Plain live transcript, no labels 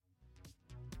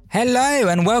Hello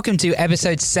and welcome to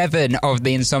episode 7 of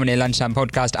the Insomnia Lunchtime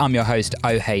Podcast. I'm your host,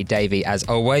 Oh Hey Davey, as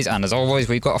always. And as always,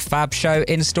 we've got a fab show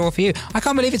in store for you. I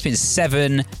can't believe it's been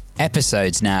 7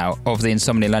 episodes now of the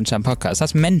Insomnia Lunchtime Podcast.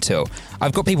 That's mental.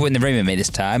 I've got people in the room with me this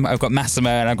time. I've got Massimo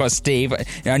and I've got Steve,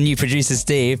 our new producer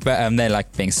Steve, but they're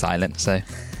like being silent. So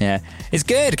yeah, it's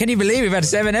good. Can you believe we've had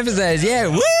 7 episodes? Yeah,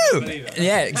 woo!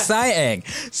 Yeah, exciting.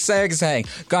 So exciting.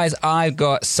 Guys, I've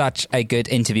got such a good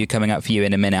interview coming up for you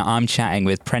in a minute. I'm chatting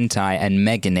with Prentai and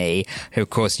Megany, who of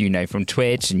course you know from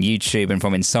Twitch and YouTube and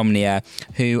from Insomnia,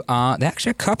 they're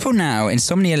actually a couple now.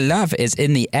 Insomnia Love is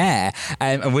in the air.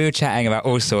 And we were chatting about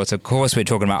all sorts. Of course, we're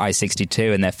talking about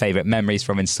I-62 and their favourite memories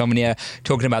from Insomnia,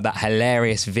 talking about that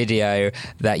hilarious video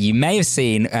that you may have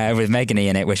seen with Megany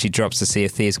in it, where she drops the Sea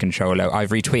of Thieves controller. I've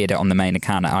retweeted it on the main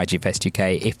account at IGFest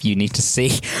UK if you need to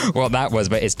see what that was,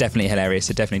 but it's definitely hilarious,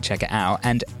 so definitely check it out.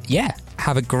 And yeah,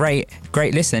 have a great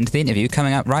listen to the interview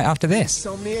coming up right after this.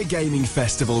 Insomnia Gaming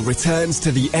Festival returns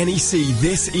to the NEC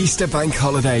this Easter bank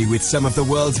holiday with some of the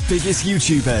world's biggest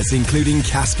YouTubers, including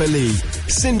Casper Lee,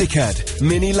 Syndicate,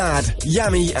 Mini Lad,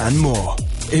 Yami, and more.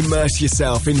 Immerse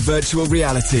yourself in virtual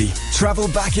reality, travel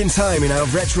back in time in our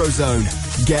retro zone,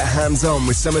 get hands-on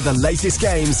with some of the latest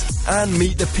games, and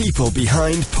meet the people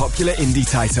behind popular indie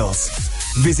titles.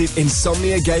 Visit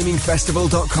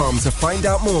insomniagamingfestival.com to find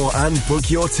out more and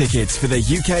book your tickets for the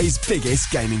UK's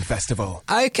biggest gaming festival.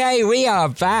 Okay, we are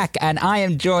back, and I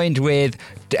am joined with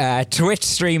Twitch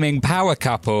streaming power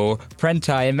couple,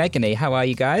 Prentai and Megany. How are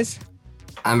you guys?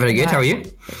 I'm very good. How are you?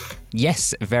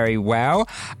 Yes, very well.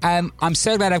 I'm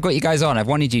so glad I've got you guys on. I've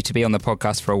wanted you to be on the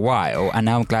podcast for a while, and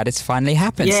now I'm glad it's finally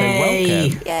happened. Yay. So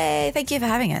welcome. Yay, thank you for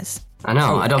having us. I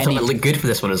know. I don't think I look good for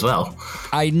this one as well.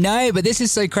 I know, but this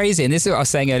is so crazy. And this is what I was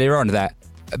saying earlier on, that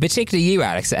particularly you,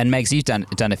 Alex, and Megs, you've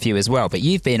done a few as well, but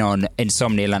you've been on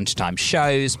Insomnia Lunchtime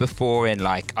shows before in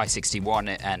like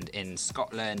I-61 and in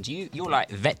Scotland. You're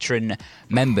like veteran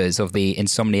members of the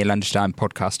Insomnia Lunchtime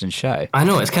podcast and show. I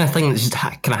know, it's kind of thing that just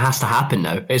kind of has to happen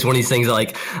now. It's one of these things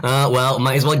like, well,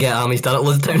 might as well get him. He's done it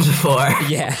loads of times before.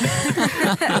 Yeah.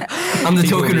 I'm the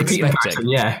token repeating person,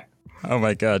 yeah. Oh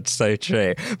my God, so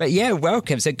true. But yeah,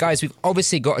 welcome. So guys, we've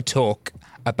obviously got to talk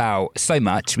about so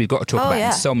much. We've got to talk about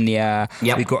Insomnia.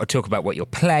 Yep. We've got to talk about what you're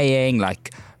playing.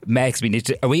 Like, Megs, we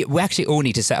actually all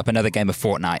need to set up another game of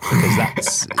Fortnite, because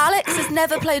that's... Alex has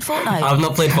never played Fortnite. I've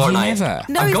not played Fortnite. Never?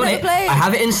 No, he's never played. I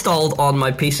have it installed on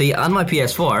my PC and my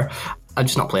PS4. I've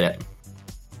just not played it.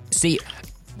 See,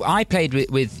 I played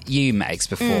with you, Megs,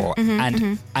 before,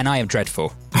 and I am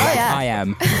dreadful. Oh, yeah. I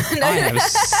am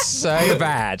so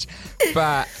bad.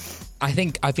 But I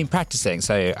think I've been practicing,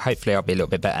 so hopefully I'll be a little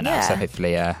bit better now. Yeah. So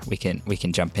hopefully we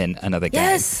can jump in another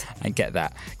game and get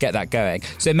that going.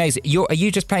 So Megs, are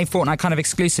you just playing Fortnite kind of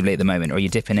exclusively at the moment, or are you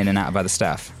dipping in and out of other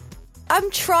stuff?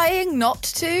 I'm trying not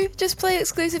to just play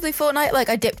exclusively Fortnite. Like,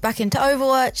 I dipped back into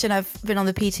Overwatch, and I've been on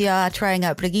the PTR trying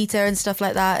out Brigitte and stuff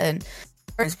like that.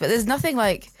 But there's nothing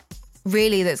like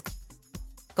really that's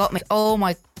got me. Oh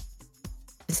my,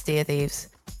 Sea of Thieves.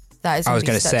 That is. I was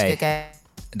going to say.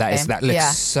 That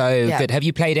looks so good. Have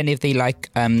you played any of the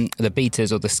the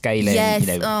betas or the scaling? Yes.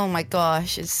 Oh my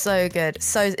gosh, it's so good.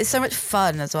 It's so much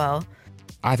fun as well.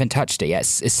 I haven't touched it yet.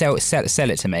 Sell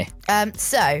it to me.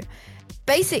 So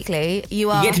basically, you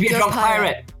get to be a drunk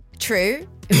pirate. True.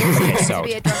 You get to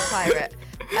be a drunk pirate.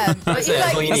 That's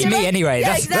me anyway.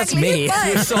 Yeah, that's me.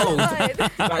 You're sold.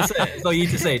 That's it. That's all you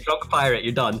need to say. Drunk pirate.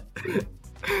 You're done.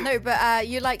 No, but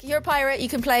you're a pirate. You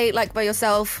can play like by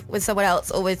yourself with someone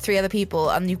else or with 3 other people,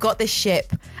 and you've got this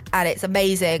ship, and it's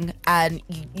amazing. And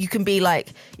you can be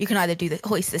like, you can either do the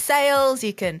hoist the sails,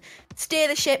 you can steer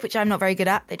the ship, which I'm not very good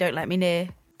at. They don't let me near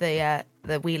the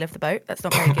wheel of the boat. That's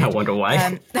not very good. I wonder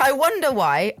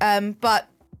why. But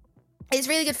it's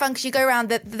really good fun because you go around.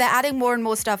 They're adding more and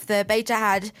more stuff. The beta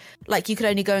had like you could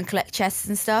only go and collect chests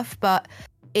and stuff, but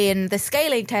in the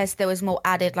scaling test there was more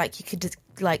added. Like you could just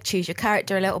like choose your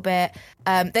character a little bit.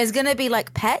 There's gonna be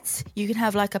like pets. You can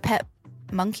have like a pet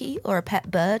monkey or a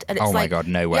pet bird, and it's oh my God,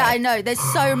 no way. Yeah, I know. There's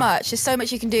so much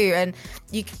you can do, and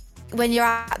when you're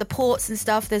at the ports and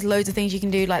stuff, there's loads of things you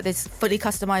can do. Like there's fully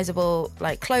customizable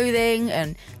like clothing,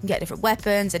 and you can get different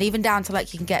weapons, and even down to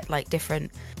like you can get like different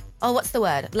what's the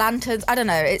word? Lanterns. I don't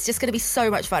know. It's just going to be so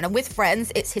much fun. And with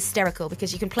friends, it's hysterical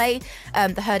because you can play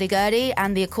the hurdy-gurdy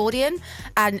and the accordion,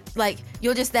 and like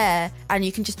you're just there and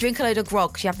you can just drink a load of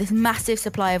grog because you have this massive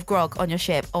supply of grog on your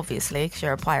ship, obviously, because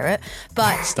you're a pirate.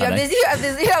 But you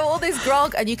have all this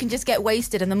grog and you can just get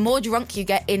wasted. And the more drunk you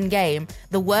get in-game,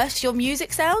 the worse your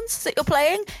music sounds that you're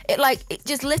playing.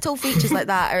 Just little features like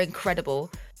that are incredible.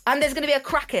 And there's going to be a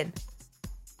kraken.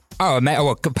 Oh,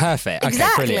 well, perfect. Okay,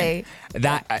 Exactly. brilliant.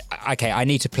 Okay, I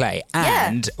need to play. Yeah.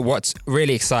 And what's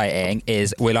really exciting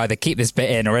is we'll either keep this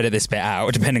bit in or edit this bit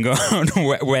out, depending on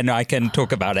when I can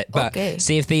talk about it. But Okay.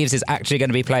 Sea of Thieves is actually going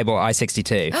to be playable at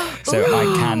I62.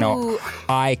 So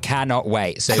I cannot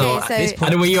wait. So, Okay, so- this I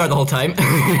know where you are the whole time.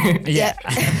 yeah.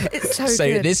 It's so So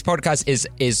good. this podcast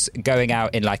is going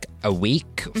out in like a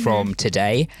week from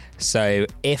today. So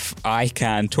if I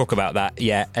can talk about that,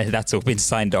 that's all been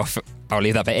signed off. I'll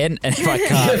leave that bit in, and if I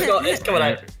can't, It's coming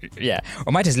out.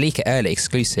 I might just leak it early,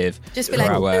 exclusive Just be for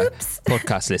like, our oops.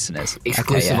 podcast listeners.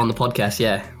 Exclusive Okay, on the podcast,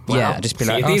 yeah. yeah, Wow. just be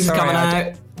Sea like, of Thieves is sorry, coming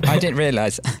I out. I didn't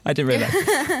realise.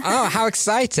 Oh, how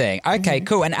exciting! Okay,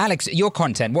 cool. And Alex, your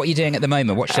content. What are you doing at the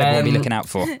moment? What should we be looking out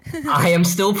for? I am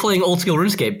still playing Old School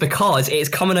RuneScape because it's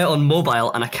coming out on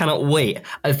mobile and I cannot wait.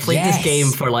 I've played Yes. this game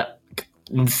for like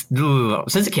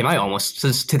since it came out, almost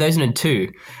since 2002,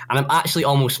 and I'm actually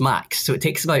almost max. So it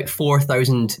takes about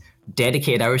 4,000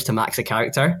 dedicated hours to max a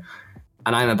character,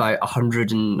 and I'm about a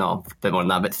bit more than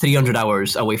that, but 300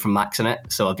 hours away from maxing it.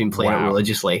 So I've been playing it Wow.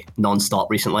 religiously, non-stop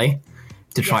recently,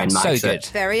 to try and max So it. good.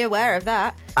 Very aware of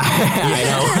that.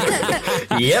 I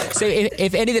know. Yep. So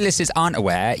if any of the listeners aren't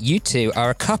aware, you two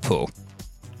are a couple.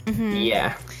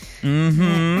 Yeah.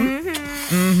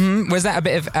 Was that a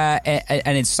bit of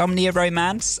an insomnia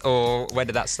romance, or where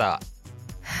did that start?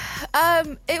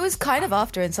 It was kind of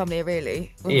after Insomnia,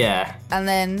 really. Yeah. And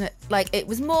then, like, it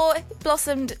was more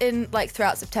blossomed in, like,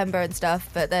 throughout September and stuff.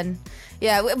 But then,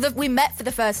 yeah, we met for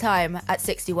the first time at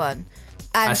 61.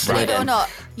 And slid believe it or in. not,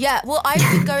 yeah, well, I've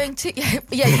been going to, you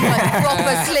like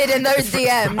proper slid in those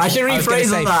DMs. I should I was gonna rephrase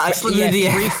say, that. I slid in the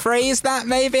DM. rephrase that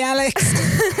maybe, Alex.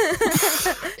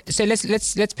 So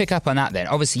let's pick up on that then.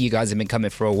 Obviously, you guys have been coming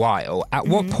for a while. At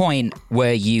what point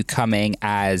were you coming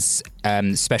as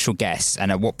special guests,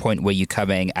 and at what point were you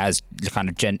coming as kind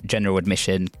of general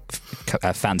admission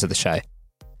fans of the show?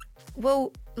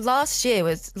 Well, last year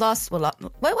was last. Well,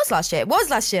 it was last year. It was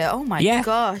last year. Oh my Yeah.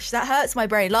 gosh, that hurts my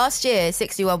brain. Last year,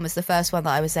 61 was the first one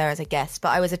that I was there as a guest, but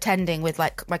I was attending with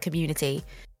like my community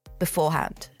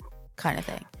beforehand, kind of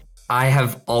thing. I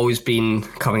have always been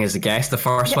coming as a guest. The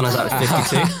first one is at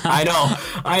 52.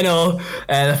 I know.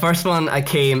 The first one I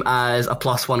came as a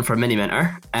 +1 for Mini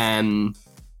Minter.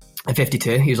 At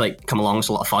 52, he was like, "Come along, it's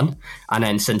a lot of fun." And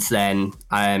then since then,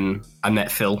 I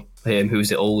met Phil, who was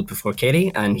the old before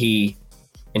Katie, and he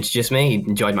introduced me. He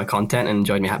enjoyed my content and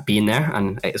enjoyed me being there.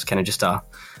 And it was kind of just I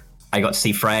got to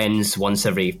see friends once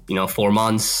every 4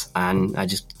 months, and I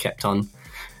just kept on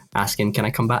asking, "Can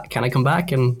I come back? Can I come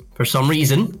back?" And for some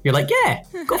reason, you're like, "Yeah,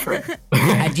 go for it."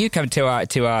 And you come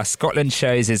to our Scotland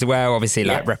shows as well, obviously,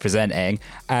 like Yeah. representing.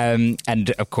 And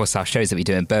of course, our shows that we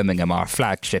do in Birmingham are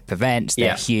flagship events. They're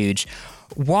Yeah. huge.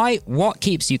 What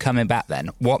keeps you coming back then?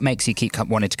 What makes you keep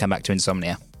wanting to come back to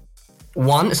Insomnia?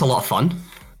 1, it's a lot of fun.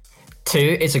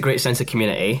 2, it's a great sense of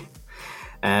community.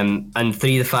 And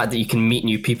 3, the fact that you can meet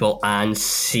new people and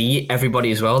see everybody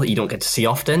as well that you don't get to see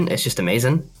often. It's just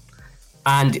amazing.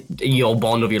 And you all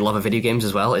bond over your love of video games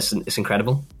as well. It's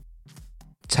incredible.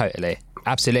 Totally.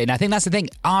 Absolutely. And I think that's the thing.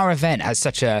 Our event has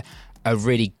such a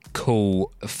really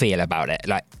cool feel about it.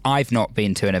 Like, I've not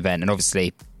been to an event, and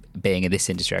obviously being in this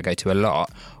industry, I go to a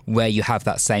lot, where you have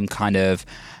that same kind of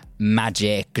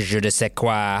magic, je ne sais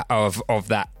quoi, of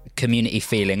that community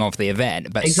feeling of the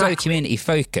event. But Exactly. so community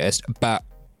focused, but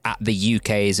at the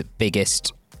UK's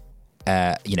biggest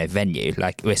venue.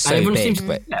 Like, we're so And big.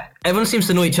 But everyone seems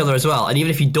to know each other as well. And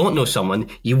even if you don't know someone,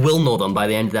 you will know them by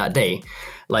the end of that day.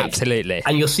 Like, Absolutely.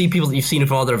 And you'll see people that you've seen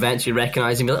from other events, you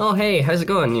recognise and be like, "Oh, hey, how's it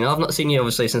going?" I've not seen you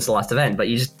obviously since the last event, but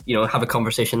you just, have a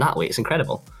conversation that way. It's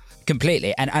incredible.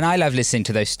 Completely. And I love listening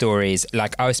to those stories.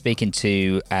 Like, I was speaking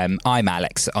to I'm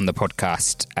Alex on the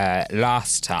podcast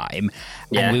last time,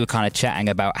 Yeah. and we were kind of chatting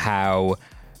about how,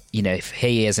 if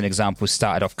he, as an example,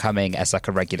 started off coming as like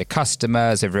a regular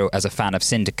customer, as a fan of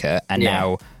Syndicate, and Yeah.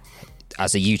 now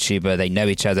as a YouTuber, they know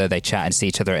each other, they chat and see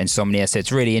each other at Insomnia. So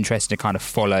it's really interesting to kind of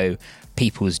follow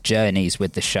people's journeys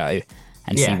with the show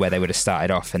and see Yeah. where they would have started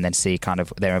off, and then see kind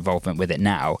of their involvement with it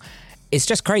now. It's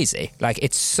just crazy. Like,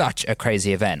 it's such a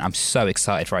crazy event. I'm so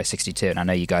excited for I62, and I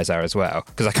know you guys are as well,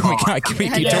 because we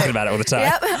keep talking about it all the time.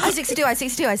 Yep,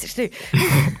 I62.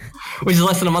 Which is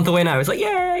less than a month away now. It's like,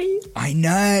 yay! I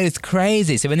know, it's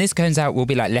crazy. So when this comes out, we'll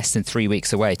be like less than 3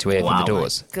 weeks away to open Wow. the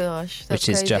doors, Gosh, that's which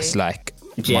is crazy. just like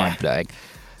Yeah. mind-blowing.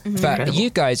 But Incredible.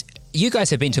 you guys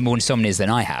have been to more Insomnias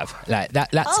than I have. Like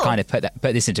that. Let's Oh. kind of put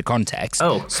this into context.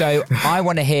 Oh. So I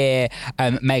want to hear,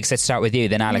 Meg, let's start with you.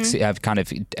 Then Alex, kind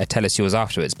of tell us yours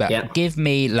afterwards. But Yeah. give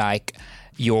me like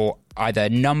your either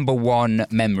number one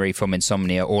memory from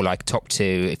Insomnia, or like top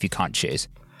two if you can't choose.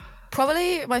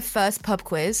 Probably my first pub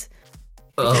quiz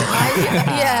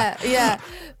Yeah.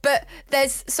 But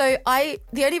the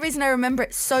only reason I remember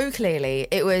it so clearly,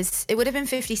 it would have been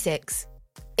 56.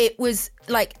 It was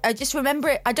like, I just remember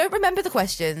it. I don't remember the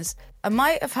questions. I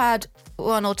might have had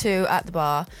one or two at the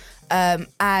bar.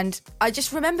 And I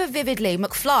just remember vividly,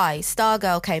 McFly,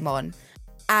 Stargirl came on.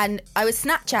 And I was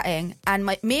Snapchatting, and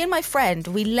me and my friend,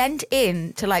 we leant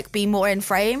in to like be more in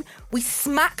frame. We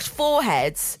smacked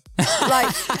foreheads.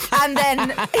 And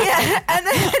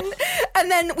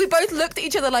then we both looked at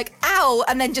each other like, ow,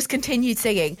 and then just continued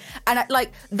singing. And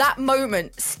that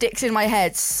moment sticks in my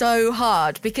head so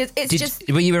hard because it's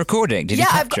Were you recording? Did you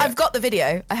capture it? I've got the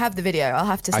video. I have the video. I'll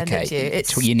have to send it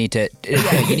to you.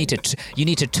 You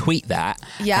need to tweet that.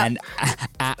 Yeah. And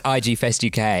at IGFest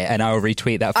UK, and I will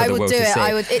retweet that for the world to see.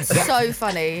 I would. It's so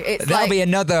funny. That'll be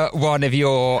another one of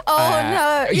your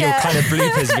your kind of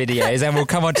bloopers videos, and we'll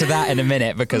come on to that in a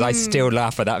minute because I still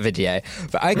laugh at that video.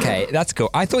 But okay, that's cool.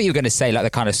 I thought you were going to say like the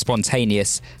kind of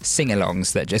spontaneous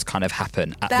sing-alongs that just kind of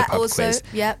happen at the pub quiz.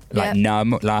 Like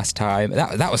Numb last time.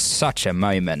 That was such a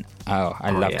moment. Oh,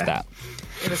 I loved that.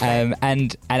 It was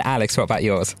and Alex, what about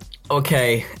yours?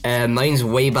 Okay, mine's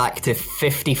way back to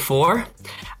 54,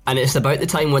 and it's about the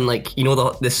time when, like, you know,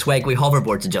 the Swegway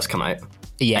hoverboards had just come out.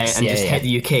 Yes, and just hit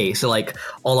the UK. So like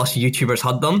all us YouTubers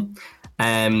had them.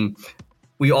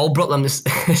 We all brought them. This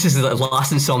is the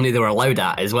last Insomnia they were allowed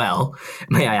at as well,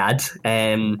 may I add.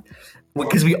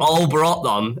 Because we all brought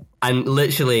them, and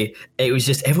literally it was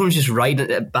just everyone was just riding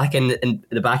it back in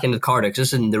the back end of the car, because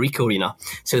this is in the Ricoh Arena,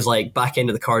 so it's like back end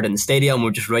of the car in the stadium.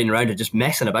 We're just riding around and just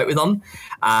messing about with them,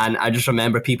 and I just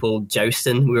remember people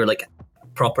jousting. We were like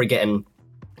proper getting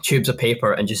tubes of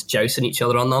paper and just jousting each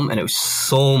other on them, and it was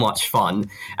so much fun.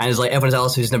 And it's like everyone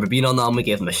else who's never been on them, we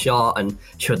gave them a shot and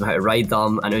showed them how to ride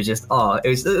them, and it was just it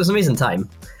was an amazing time.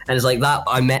 And it's like that,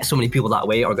 I met so many people that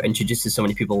way, or got introduced to so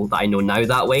many people that I know now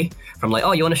that way, from like,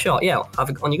 oh, you want a shot? Yeah, have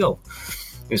it, on you go.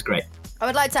 It was great. I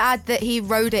would like to add that he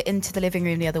rode it into the living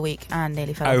room the other week and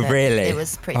nearly fell off it. Oh, really? It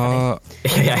was pretty funny.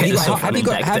 Yeah,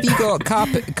 have you got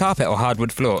carpet or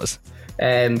hardwood floors?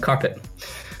 Carpet.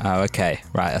 Oh, okay.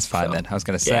 Right, that's fine then. I was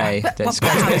going to say, don't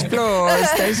scratch those floors.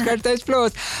 Don't scratch those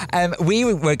floors. We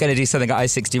were going to do something at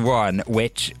I-61,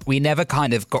 which we never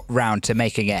kind of got round to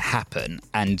making it happen.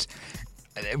 And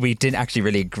we didn't actually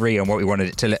really agree on what we wanted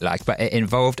it to look like. But it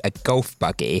involved a golf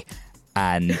buggy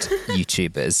and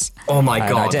YouTubers. Oh, my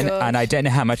God. And I don't know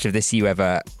how much of this you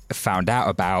ever found out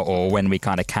about or when we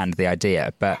kind of canned the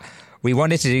idea. But we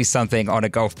wanted to do something on a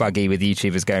golf buggy with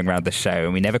YouTubers going around the show,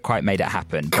 and we never quite made it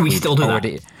happen. Can we still do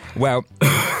that? Well,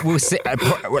 we'll see.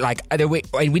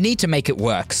 We need to make it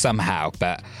work somehow,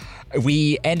 but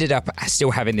we ended up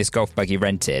still having this golf buggy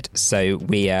rented. So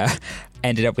we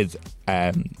ended up with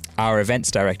our events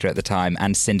director at the time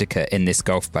and Syndicate in this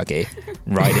golf buggy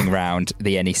riding around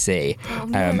the NEC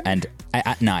and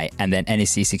at night. And then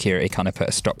NEC security kind of put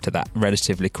a stop to that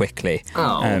relatively quickly.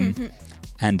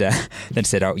 And then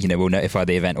said, we'll notify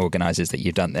the event organisers that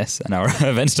you've done this. And our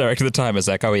events director at the time was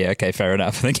like, oh, yeah, okay, fair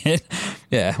enough. Thinking,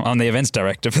 I'm the events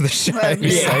director for the show.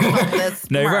 So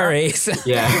no worries.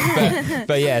 Yeah.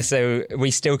 But yeah, so we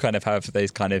still kind of have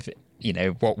those kind of,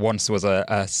 what once was a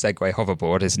Segway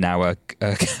hoverboard is now a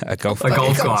golf buggy. A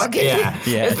golf cart, yeah.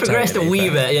 It's progressed totally, a wee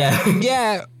bit, yeah.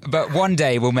 Yeah, but one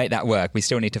day we'll make that work. We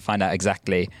still need to find out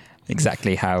exactly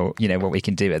how, what we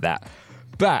can do with that.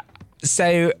 But,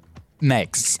 so...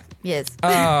 Megs. Yes.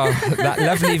 Oh, that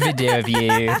lovely video of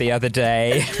you the other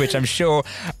day, which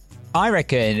I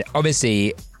reckon,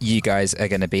 obviously, you guys are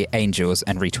going to be angels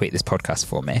and retweet this podcast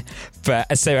for me.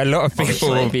 But so a lot of people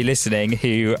will be listening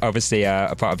who obviously are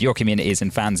a part of your communities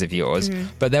and fans of yours. Mm-hmm.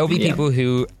 But there will be people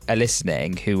who are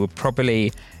listening who will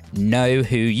probably know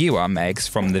who you are, Megs,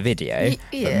 from the video,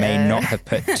 but may not have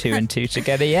put two and two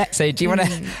together yet. So do you want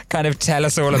to kind of tell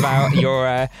us all about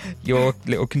your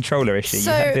little controller issue you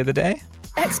had the other day?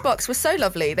 Xbox was so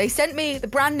lovely. They sent me the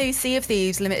brand new Sea of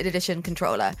Thieves limited edition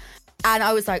controller. And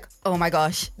I was like, oh my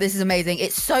gosh, this is amazing.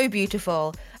 It's so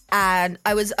beautiful. And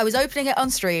I was opening it on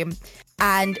stream.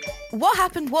 And what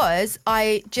happened was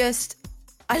I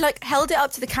held it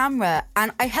up to the camera,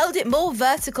 and I held it more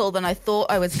vertical than I thought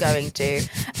I was going to.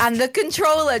 And the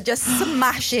controller just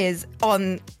smashes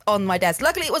on my desk.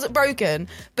 Luckily it wasn't broken,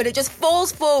 but it just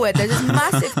falls forward. There's this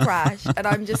massive crash, and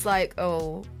I'm just like,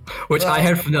 oh. Which I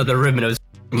heard from the other room, and it was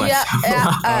myself.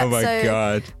 Oh my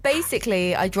God.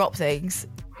 Basically, I drop things,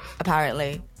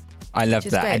 apparently. I love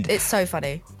that. It's so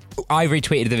funny. I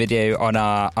retweeted the video on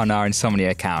our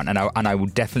Insomnia account, and I will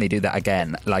definitely do that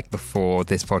again, like before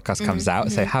this podcast comes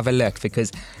out. So have a look,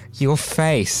 because your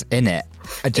face in it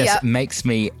just makes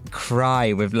me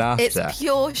cry with laughter. It's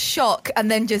pure shock,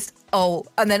 and then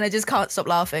I just can't stop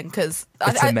laughing because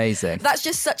it's amazing. That's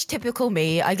just such typical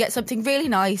me. I get something really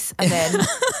nice, and then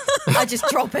I just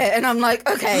drop it, and I'm like,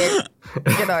 okay,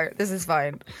 this is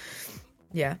fine.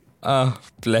 Yeah. Oh,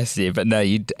 bless you. But no,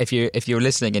 if you're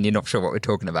listening and you're not sure what we're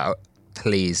talking about,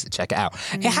 please check it out.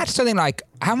 It had something like,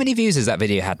 how many views has that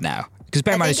video had now? Because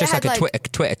bear in mind, it's just like a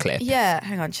Twitter clip. Yeah,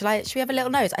 hang on. Should we have a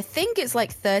little nose? I think it's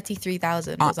like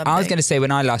 33,000 or something. I was going to say,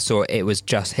 when I last saw it, it was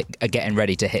just getting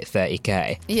ready to hit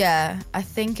 30k. Yeah, I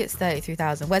think it's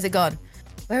 33,000. Where's it gone?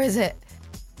 Where is it?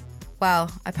 Wow,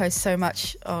 I post so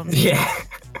much on... Yeah.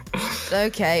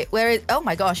 Okay, oh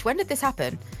my gosh, when did this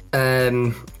happen?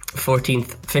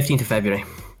 15th of February.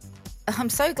 I'm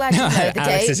so glad you know the date.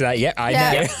 Alex is like, yeah, I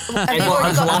know. It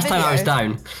was the last time I was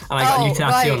down, and I got a new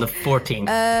tattoo on the 14th.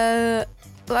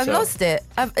 Well, I've lost it.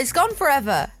 It's gone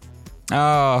forever.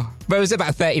 Oh, but it was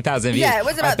about 30,000 views. Yeah, it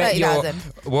was about 30,000.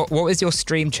 What was your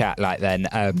stream chat like then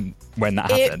when that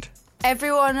happened?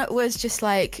 Everyone was just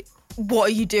like, what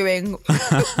are you doing?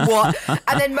 What?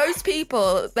 And then most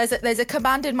people, there's a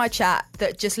command in my chat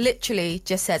that just literally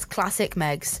just says classic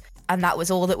Megs. And that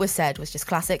was all that was said, was just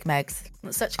classic Megs.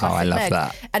 Such classic I love Meg.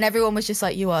 that. And everyone was just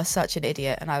like, you are such an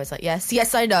idiot. And I was like,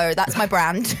 yes, I know. That's my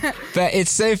brand. But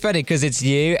it's so funny because it's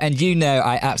you, and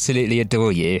I absolutely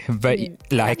adore you. But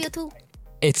like, love you too.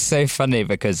 It's so funny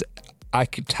because I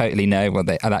could totally know what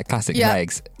they are, that classic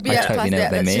Megs. I totally know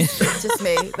what they mean. It's just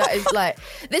me. That is like,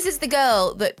 this is the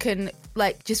girl that can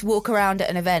like just walk around at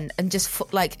an event and just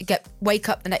wake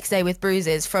up the next day with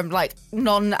bruises from like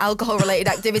non-alcohol related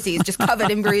activities, just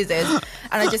covered in bruises.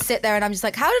 And I just sit there and I'm just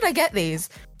like, how did I get these?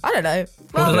 I don't know.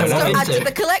 Well, let's go add to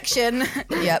the collection.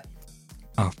 Yep.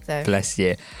 Oh, bless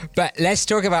you. But let's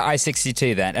talk about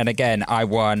I-62 then. And again, I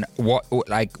won. What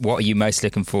are you most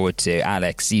looking forward to?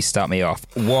 Alex, you start me off.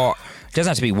 It doesn't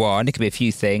have to be one, it could be a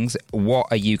few things. What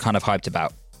are you kind of hyped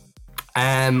about?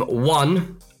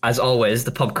 One, as always,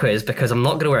 the pub quiz, because I'm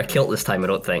not going to wear a kilt this time, I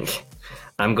don't think.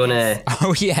 I'm going to...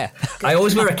 Oh, yeah. I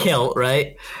always wear a kilt,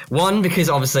 right? One, because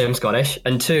obviously I'm Scottish,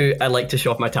 and two, I like to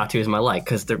show off my tattoos and my like,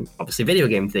 because they're obviously video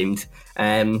game themed.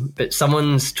 But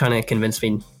someone's trying to convince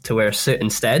me to wear a suit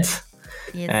instead.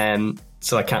 Yes.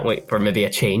 So I can't wait for maybe a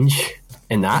change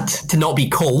in that, to not be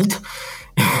cold.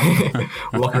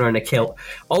 Walking around a kilt.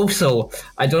 Also,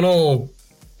 I don't know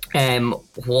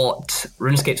what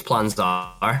RuneScape's plans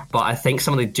are, but I think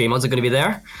some of the JMods are going to be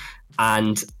there,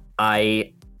 and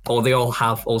they all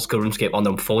have old school RuneScape on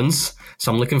their phones,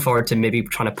 so I'm looking forward to maybe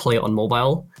trying to play it on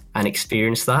mobile and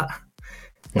experience that.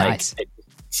 Nice. Like,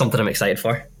 something I'm excited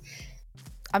for.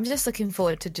 I'm just looking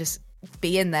forward to just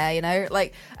be in there,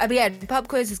 like, again, pub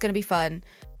quiz is going to be fun,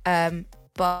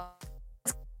 but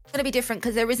going to be different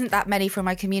because there isn't that many from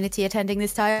my community attending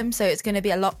this time, so it's going to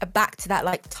be a lot back to that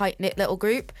like tight-knit little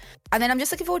group. And then I'm just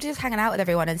looking forward to just hanging out with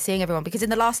everyone and seeing everyone, because in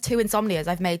the last 2 Insomnias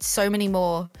I've made so many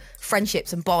more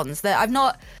friendships and bonds that I've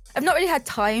not really had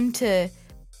time to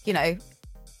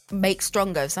make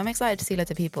stronger. So I'm excited to see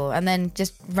loads of people and then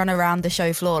just run around the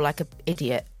show floor like an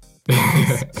idiot.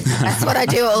 That's what I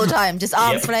do all the time, just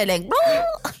arms flailing.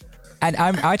 And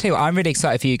I tell you what, I'm really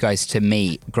excited for you guys to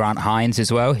meet Grant Hines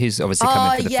as well, who's obviously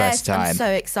coming for the first time. I'm so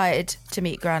excited to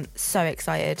meet Grant. So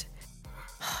excited.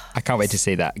 I can't wait to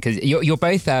see that, because you're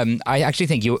both. I actually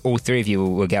think all three of you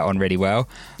will get on really well.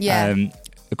 Yeah.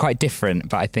 Quite different,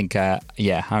 but I think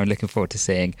I'm looking forward to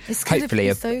seeing hopefully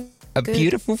a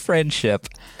beautiful friendship.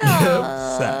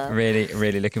 So really,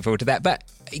 really looking forward to that. But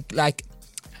like,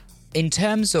 in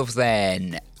terms of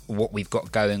then what we've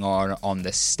got going on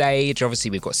the stage, obviously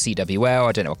we've got CWL.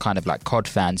 I don't know what kind of like COD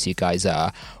fans you guys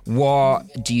are.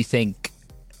 What do you think,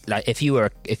 like, if you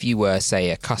were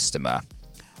say a customer,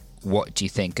 what do you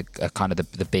think are kind of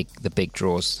the big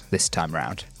draws this time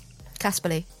around?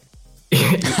 Casperly.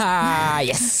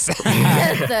 Yes.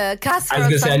 Yes, Casper. I was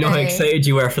going to say, I know how excited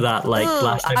you were for that. Like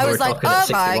last time I we was were like, talking oh at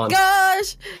 61. my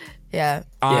gosh. Yeah.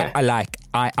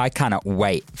 I cannot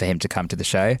wait for him to come to the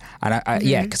show. And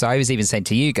because I was even saying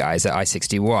to you guys at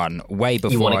I-61 way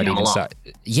before I'd even started.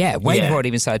 Before I'd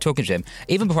even started talking to him.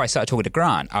 Even before I started talking to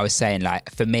Grant, I was saying,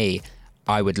 like, for me,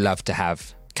 I would love to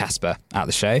have Casper at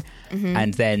the show. Mm-hmm.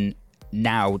 And then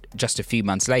now, just a few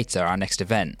months later, our next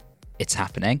event, it's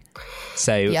happening.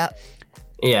 So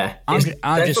yeah, I'm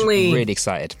just really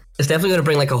excited. It's definitely going to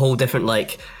bring like a whole different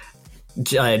like.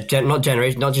 Not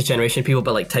just generation of people,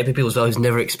 but like type of people as well who's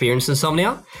never experienced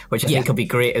insomnia, which I think will be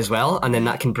great as well. And then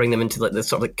that can bring them into like the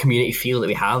sort of like community feel that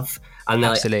we have. And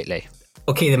absolutely.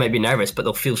 okay, they might be nervous, but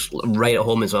they'll feel right at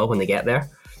home as well when they get there.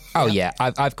 Oh yeah,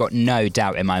 I've got no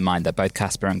doubt in my mind that both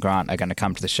Casper and Grant are going to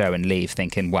come to the show and leave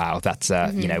thinking, "Wow, that's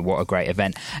what a great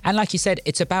event." And like you said,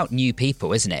 it's about new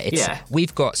people, isn't it?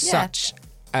 We've got such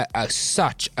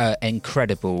a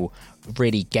incredible,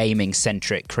 really gaming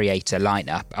centric creator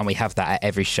lineup, and we have that at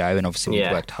every show. And obviously,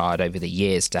 we've worked hard over the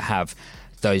years to have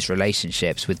those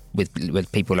relationships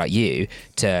with people like you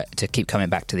to keep coming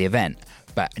back to the event.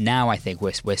 But now I think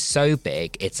we're so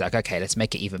big, it's like, okay, let's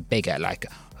make it even bigger. Like,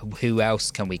 who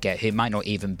else can we get who might not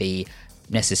even be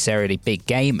necessarily big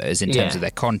gamers in terms of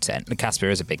their content? Casper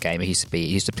is a big gamer. He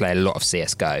used to play a lot of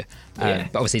CSGO.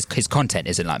 But obviously his content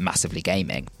isn't like massively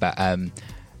gaming. But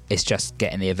it's just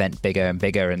getting the event bigger and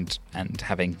bigger and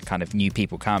having kind of new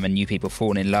people come and new people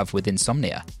fall in love with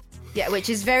Insomnia. Yeah, which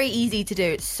is very easy to do.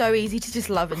 It's so easy to just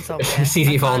love Insomnia. It's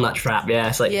easy to fall in that trap. Yeah,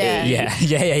 it's like yeah.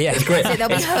 It's great. They'll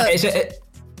be hooked.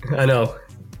 I know.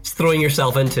 It's throwing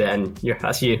yourself into it, and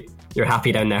that's you. You're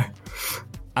happy down there.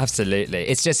 Absolutely.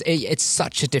 It's just it's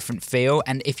such a different feel,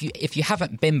 and if you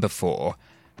haven't been before,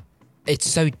 it's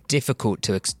so difficult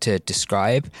to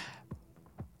describe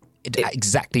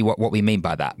exactly what we mean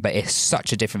by that. But it's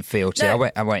such a different feel too. No.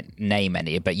 I won't name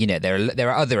any, but there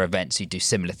are other events who do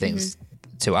similar things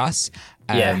to us,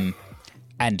 and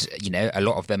a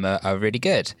lot of them are really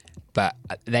good, but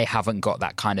they haven't got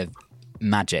that kind of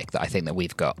magic that I think that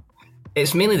we've got.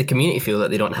 It's mainly the community feel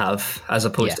that they don't have, as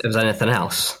opposed to anything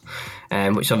else,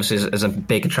 which obviously is a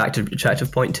big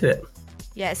attractive point to it.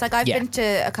 Yeah, it's like I've been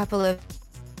to a couple of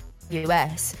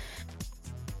US,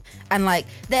 and like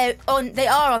they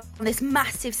are on this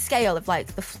massive scale of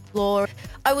like the floor.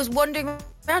 I was wandering around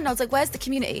and I was like, where's the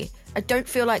community? I don't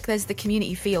feel like there's the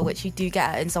community feel which you do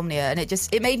get at Insomnia, and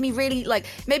it made me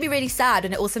really sad,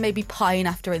 and it also made me pine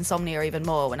after Insomnia even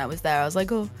more when I was there. I was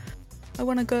like, oh, I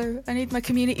want to go. I need my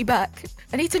community back.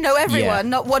 I need to know everyone,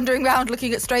 not wandering around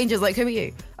looking at strangers like, who are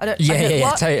you? I don't.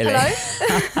 What? Totally.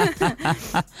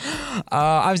 Hello?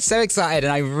 I'm so excited,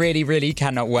 and I really, really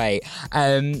cannot wait.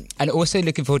 And also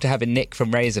looking forward to having Nick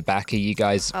from Razer back, who you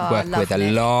guys work with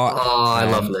a lot. Oh, I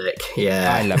love Nick.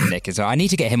 Yeah, I love Nick as well. I need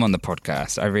to get him on the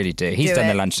podcast. I really do. He's done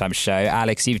the lunchtime show.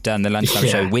 Alex, you've done the lunchtime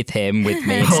show with me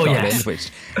in Scotland,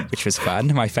 which was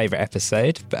fun. My favourite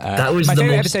episode. But that was my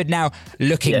favourite episode. Now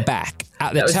looking back.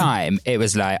 At the time, it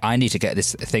was like, I need to get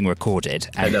this thing recorded.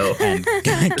 And, I know. And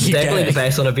definitely the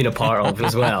best one I've been a part of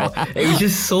as well. It was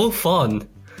just so fun.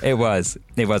 It was.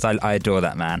 I adore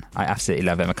that man. I absolutely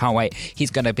love him. I can't wait. He's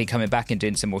going to be coming back and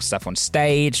doing some more stuff on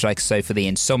stage, for the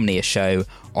Insomnia show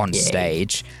on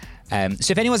stage.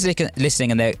 So if anyone's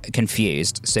listening and they're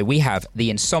confused, so we have the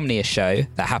Insomnia show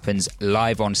that happens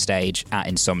live on stage at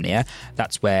Insomnia.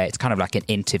 That's where it's kind of like an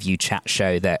interview chat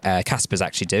show that Casper's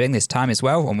actually doing this time as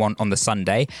well on the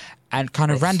Sunday. And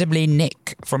kind of randomly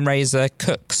Nick from Razer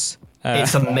cooks.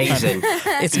 It's amazing.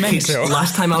 It's mental.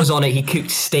 Last time I was on it, he cooked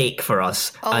steak for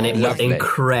us, and it was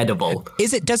incredible.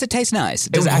 Does it taste nice?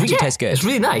 Does it actually taste good? It's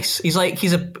really nice. He used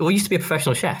to be a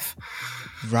professional chef.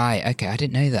 Right, okay, I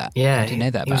didn't know that. Yeah, I didn't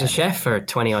know that. He was a chef for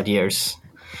 20 odd years,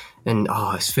 and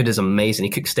his food is amazing.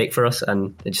 He cooked steak for us,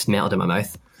 and it just melted in my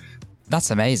mouth. That's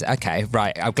amazing. Okay,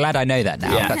 right. I'm glad I know that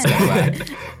now. Yeah. That's going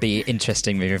to be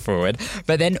interesting moving forward.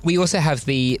 But then we also have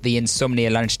the Insomnia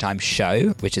Lunchtime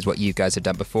Show, which is what you guys have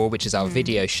done before, which is our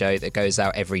video show that goes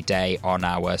out every day on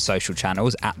our social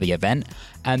channels at the event.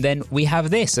 And then we have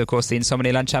this, of course, the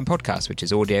Insomnia Lunchtime Podcast, which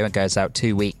is audio and goes out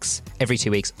every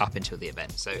 2 weeks up until the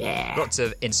event. So lots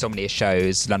of Insomnia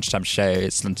shows, lunchtime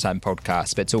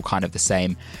podcasts, but it's all kind of the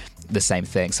same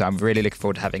thing. So I'm really looking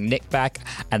forward to having Nick back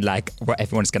and what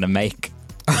everyone's going to make.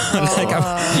 Of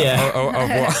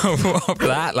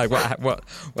that,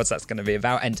 what's that's going to be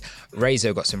about. And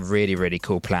Razer got some really, really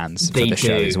cool plans for the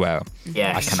show as well.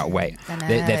 Yes. I cannot wait.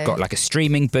 They've got a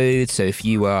streaming booth, so if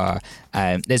you are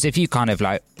there's a few kind of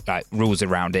like rules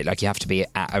around it, you have to be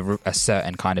at a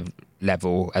certain kind of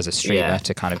level as a streamer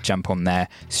to kind of jump on their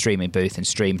streaming booth and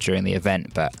stream during the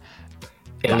event. But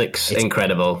it looks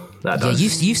incredible.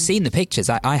 You've seen the pictures.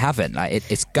 I haven't.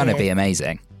 It's gonna be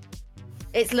amazing.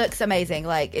 It looks amazing.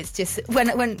 It's just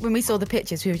when we saw the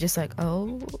pictures, we were just like,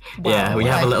 oh, wow. Yeah, we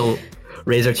have a little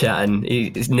Razer chat, and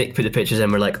Nick put the pictures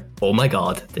in. We're like, oh my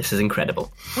god, this is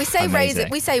incredible. We say Razer.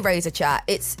 We say Razer chat.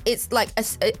 It's like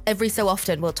every so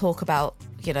often we'll talk about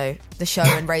the show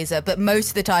and Razer, but most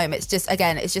of the time it's just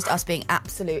us being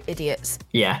absolute idiots.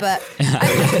 Yeah. But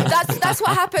that's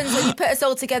what happens when you put us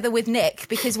all together with Nick,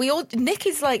 because Nick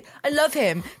is I love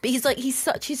him, but he's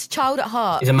such his child at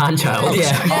heart. He's a man child.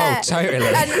 Yeah. Oh, totally.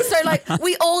 And so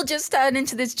we all just turn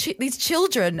into these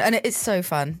children, and it's so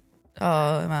fun.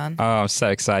 Oh, man. Oh, I'm so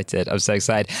excited.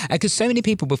 Because so many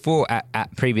people before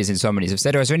at previous Insomnias have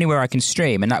said, is there anywhere I can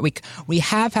stream? And like we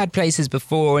have had places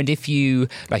before, and if you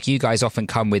guys often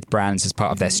come with brands as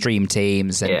part of their stream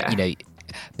teams, and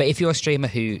but if you're a streamer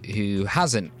who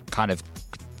hasn't kind of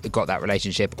got that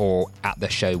relationship or at the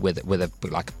show with a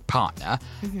like partner,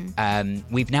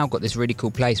 we've now got this really cool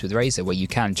place with Razer where you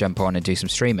can jump on and do some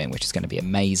streaming, which is going to be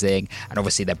amazing. And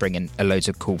obviously they're bringing loads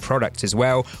of cool products as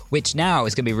well, which now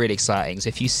is going to be really exciting. So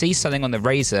if you see something on the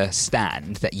Razer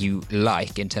stand that you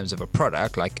like in terms of a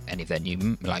product, like any of their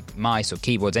new like mice or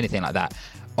keyboards, anything like that,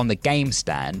 on the game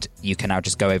stand, you can now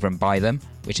just go over and buy them,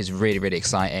 which is really, really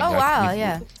exciting. Oh, wow,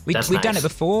 yeah. We've done it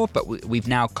before, but we've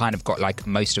now kind of got like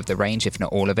most of the range, if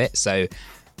not all of it. So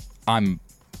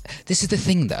this is the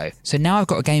thing, though. So now I've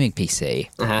got a gaming PC.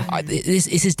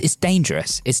 It's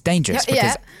dangerous. It's dangerous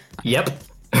because Yep.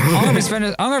 I'm going to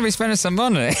be spending some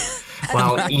money.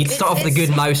 Well, you'd start off with a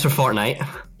good mouse for Fortnite.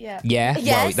 Yeah. Yeah,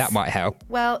 Yes. well, that might help.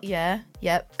 Well, yeah.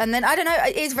 And then, I don't know,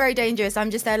 it is very dangerous.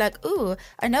 I'm just there like, ooh,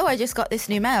 I know I just got this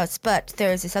new mouse, but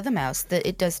there is this other mouse that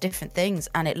it does different things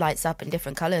and it lights up in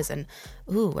different colours and,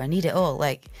 ooh, I need it all.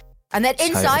 Like, and then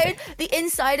the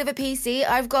inside of a PC,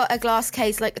 I've got a glass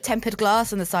case, like tempered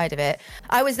glass on the side of it.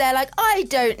 I was there like, I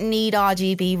don't need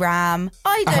RGB RAM.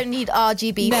 I don't need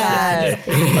RGB fans. Of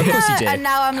course you do. And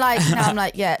now I'm like,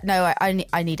 yeah, no,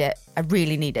 I need it. I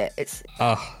really need it. It's...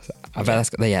 Oh, I bet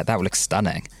that would look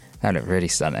stunning. That would look really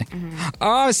stunning.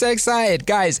 Oh, I'm so excited.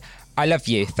 Guys, I love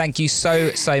you. Thank you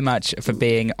so much for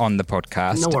being on the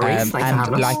podcast. No worries. Thanks for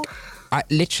having us.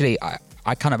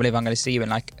 I cannot believe I'm going to see you in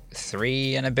like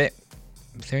 3 and a bit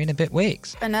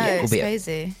weeks. I know, it's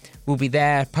crazy. We'll be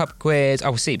there, pub quiz.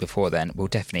 We'll see you before then. We'll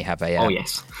definitely have a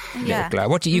yes. Glow.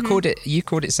 What do you called it? You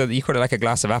called it like a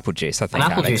glass of apple juice, I think.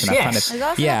 An apple Alex, juice,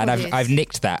 yes. I've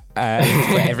nicked that.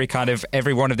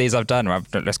 Every one of these I've done,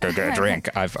 let's go get a drink.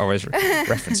 I've always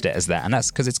referenced it as that, and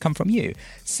that's because it's come from you.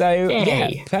 So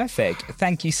yeah, perfect.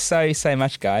 Thank you so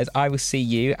much, guys. I will see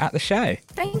you at the show.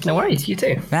 Thank you. No worries, you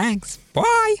too. Thanks.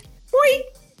 Bye. Bye.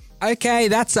 Okay,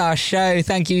 that's our show.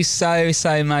 Thank you so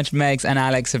much, Megs and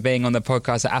Alex, for being on the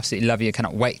podcast. I absolutely love you. I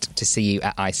cannot wait to see you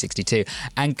at I62.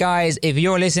 And guys, if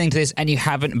you're listening to this and you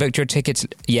haven't booked your tickets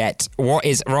yet, what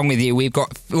is wrong with you? We're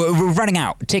running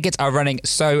out. Tickets are running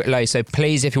so low. So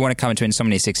please, if you want to come to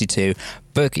Insomnia 62,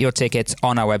 book your tickets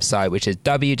on our website, which is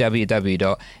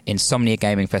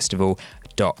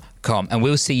www.insomniagamingfestival.com. And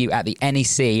we'll see you at the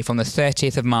NEC from the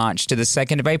 30th of March to the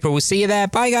 2nd of April. We'll see you there.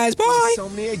 Bye, guys. Bye.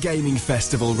 Insomnia Gaming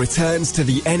Festival returns to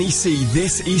the NEC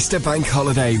this Easter bank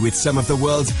holiday with some of the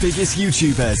world's biggest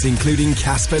YouTubers, including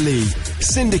Casper Lee,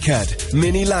 Syndicate,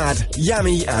 Mini Lad,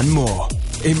 Yami, and more.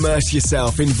 Immerse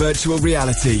yourself in virtual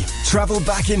reality. Travel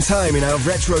back in time in our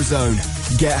retro zone.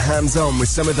 Get hands-on with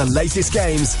some of the latest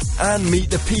games and meet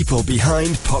the people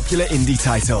behind popular indie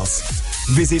titles.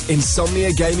 Visit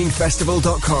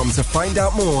InsomniaGamingFestival.com to find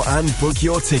out more and book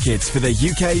your tickets for the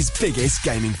UK's biggest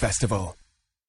gaming festival.